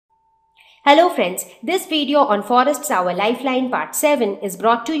Hello friends, this video on Forests Our Lifeline Part 7 is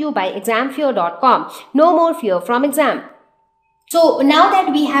brought to you by examfear.com. No more fear from exam. So now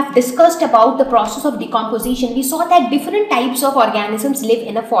that we have discussed about the process of decomposition, we saw that different types of organisms live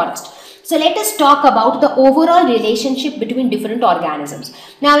in a forest. So let us talk about the overall relationship between different organisms.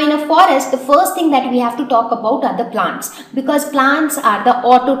 Now in a forest, the first thing that we have to talk about are the plants, because plants are the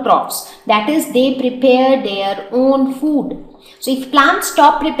autotrophs. That is, they prepare their own food. So if plants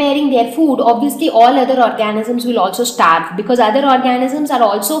stop preparing their food, obviously all other organisms will also starve, because other organisms are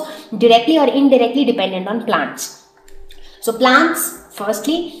also directly or indirectly dependent on plants. So plants,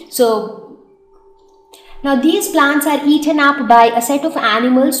 firstly, now these plants are eaten up by a set of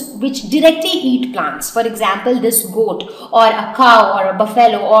animals which directly eat plants. For example, this goat or a cow or a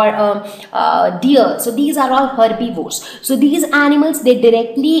buffalo or a deer. So these are all herbivores. So these animals, they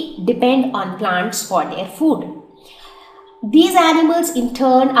directly depend on plants for their food. These animals in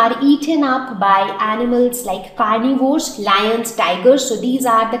turn are eaten up by animals like carnivores, lions, tigers. So these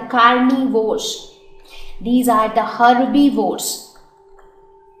are the carnivores. These are the herbivores.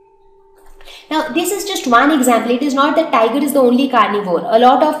 Now this is just one example. It is not that tiger is the only carnivore. A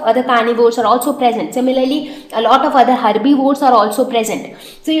lot of other carnivores are also present. Similarly, a lot of other herbivores are also present.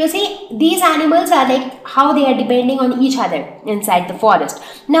 So you see, these animals are like how they are depending on each other inside the forest.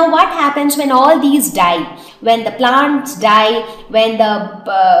 Now what happens when all these die? When the plants die, when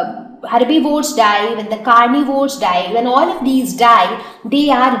the herbivores die, when the carnivores die, when all of these die, they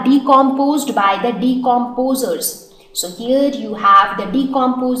are decomposed by the decomposers. So here you have the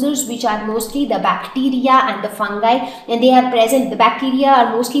decomposers, which are mostly the bacteria and the fungi, and they are present. The bacteria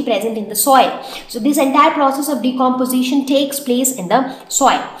are mostly present in the soil. So this entire process of decomposition takes place in the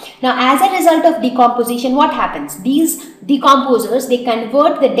soil. Now as a result of decomposition, what happens? These decomposers, they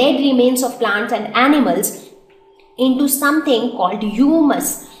convert the dead remains of plants and animals into something called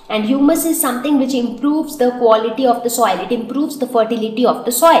humus. And humus is something which improves the quality of the soil. It improves the fertility of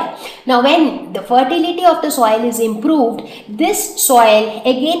the soil. Now when the fertility of the soil is improved, this soil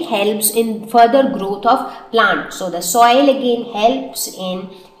again helps in further growth of plants. So the soil again helps in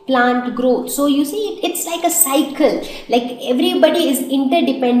plant growth. So you see, it's like a cycle. Like everybody is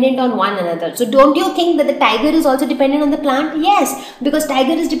interdependent on one another. So don't you think that the tiger is also dependent on the plant? Yes, because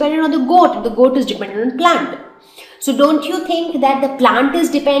tiger is dependent on the goat. The goat is dependent on plant. So don't you think that the plant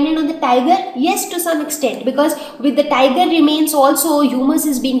is dependent on the tiger? Yes, to some extent, because with the tiger remains also humus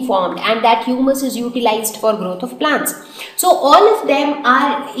is being formed, and that humus is utilized for growth of plants. So all of them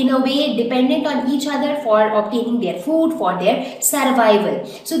are in a way dependent on each other for obtaining their food, for their survival.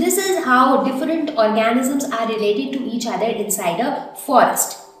 So this is how different organisms are related to each other inside a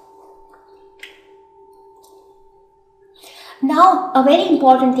forest. Now, a very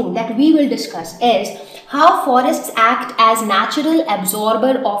important thing that we will discuss is how forests act as natural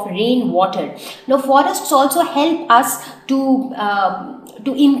absorber of rainwater. Now, forests also help us to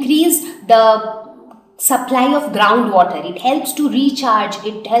increase the supply of groundwater. It helps to recharge,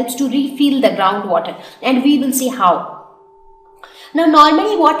 it helps to refill the groundwater, and we will see how. Now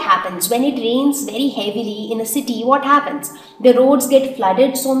normally what happens when it rains very heavily in a city? What happens? The roads get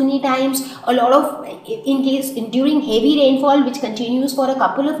flooded so many times. A lot of, during heavy rainfall which continues for a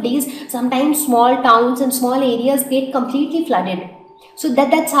couple of days, sometimes small towns and small areas get completely flooded. So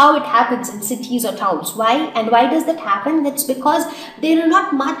that's how it happens in cities or towns. Why? And why does that happen? That's because there are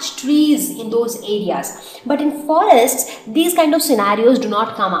not much trees in those areas. But in forests, these kind of scenarios do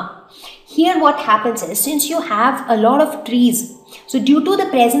not come up. Here what happens is, since you have a lot of trees, so due to the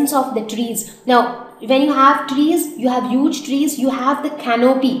presence of the trees, now when you have trees, you have huge trees, you have the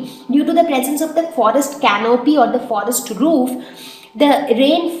canopy. Due to the presence of the forest canopy or the forest roof, the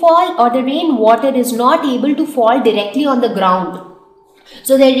rainfall or the rainwater is not able to fall directly on the ground.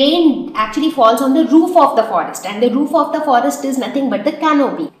 So the rain actually falls on the roof of the forest, and the roof of the forest is nothing but the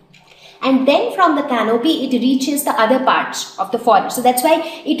canopy. And then from the canopy, it reaches the other parts of the forest. So that's why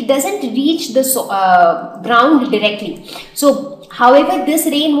it doesn't reach the ground directly. So however, this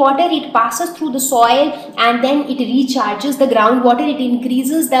rainwater, it passes through the soil and then it recharges the groundwater. It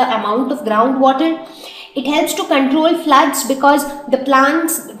increases the amount of groundwater. It helps to control floods, because the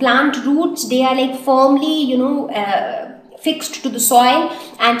plant roots, they are like firmly, fixed to the soil,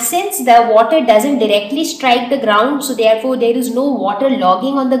 and since the water doesn't directly strike the ground, so therefore there is no water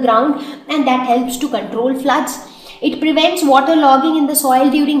logging on the ground, and that helps to control floods. It prevents water logging in the soil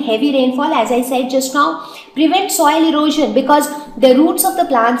during heavy rainfall, as I said just now. Prevents soil erosion, because the roots of the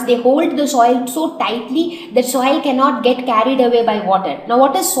plants, they hold the soil so tightly that soil cannot get carried away by water. Now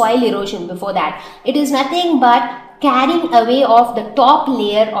what is soil erosion? Before that, it is nothing but carrying away of the top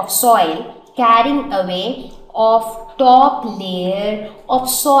layer of soil, carrying away of top layer of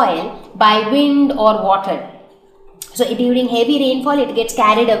soil by wind or water. So during heavy rainfall, it gets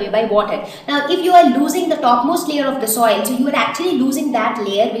carried away by water. Now, if you are losing the topmost layer of the soil, so you are actually losing that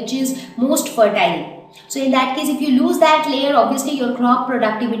layer which is most fertile. So in that case, if you lose that layer, obviously your crop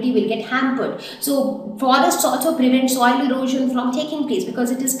productivity will get hampered. So forests also prevent soil erosion from taking place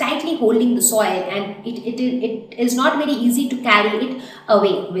because it is tightly holding the soil, and it is not very easy to carry it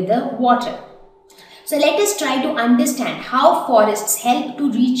away with the water. So let us try to understand how forests help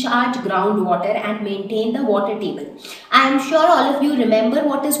to recharge groundwater and maintain the water table. I am sure all of you remember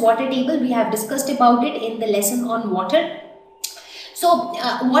what is water table. We have discussed about it in the lesson on water. So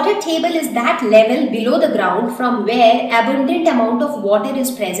water table is that level below the ground from where abundant amount of water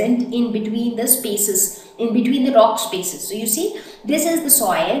is present in between the spaces, in between the rock spaces. So you see, this is the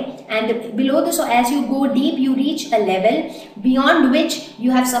soil, and below the soil, as you go deep, you reach a level beyond which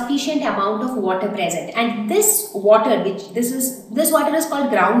you have sufficient amount of water present. And this water, this water is called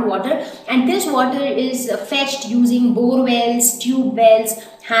groundwater, and this water is fetched using bore wells, tube wells,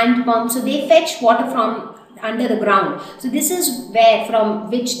 hand pumps. So they fetch water from under the ground. So this is where from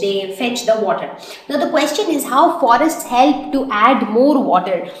which they fetch the water. Now the question is how forests help to add more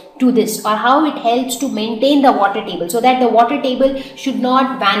water to this, or how it helps to maintain the water table so that the water table should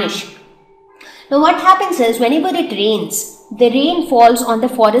not vanish. Now what happens is, whenever it rains, the rain falls on the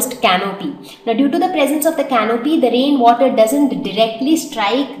forest canopy. Now due to the presence of the canopy, the rainwater doesn't directly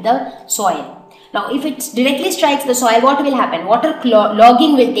strike the soil. Now, if it directly strikes the soil, what will happen? Water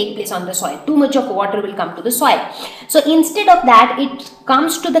logging will take place on the soil. Too much of water will come to the soil. So, instead of that, it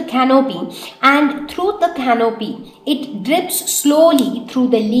comes to the canopy, and through the canopy, it drips slowly through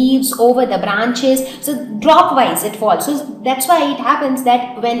the leaves, over the branches. So, drop wise it falls. So, that's why it happens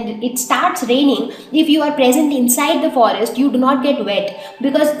that when it starts raining, if you are present inside the forest, you do not get wet,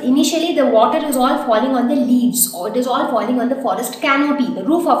 because initially the water is all falling on the leaves, or it is all falling on the forest canopy, the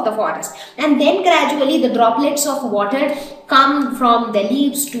roof of the forest. And then gradually the droplets of water come from the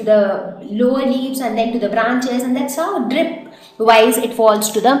leaves to the lower leaves and then to the branches, and that's how drip wise it falls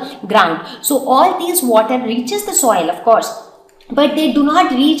to the ground. So all these water reaches the soil, of course, but they do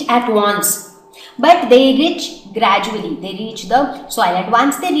not reach at once, but they reach gradually. They reach the soil, and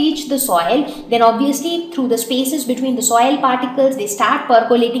once they reach the soil, then obviously through the spaces between the soil particles, they start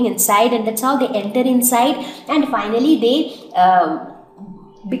percolating inside, and that's how they enter inside, and finally they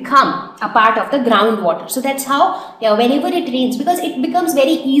become a part of the groundwater. So that's how whenever it rains, because it becomes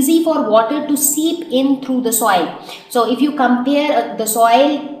very easy for water to seep in through the soil. So if you compare the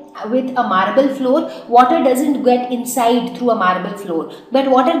soil with a marble floor, water doesn't get inside through a marble floor, but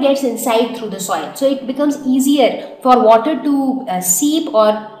water gets inside through the soil. So it becomes easier for water to seep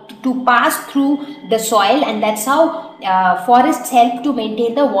or to pass through the soil, and that's how forests help to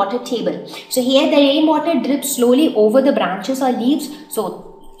maintain the water table. So here the rainwater drips slowly over the branches or leaves. So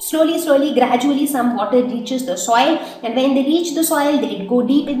slowly, gradually some water reaches the soil, and when they reach the soil, they go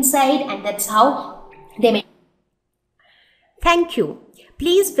deep inside, and that's how they make. Thank you.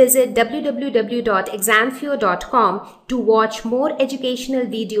 Please visit www.examfear.com to watch more educational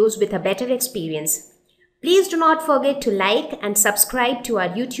videos with a better experience. Please do not forget to like and subscribe to our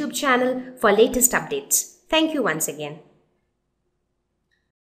YouTube channel for latest updates. Thank you once again.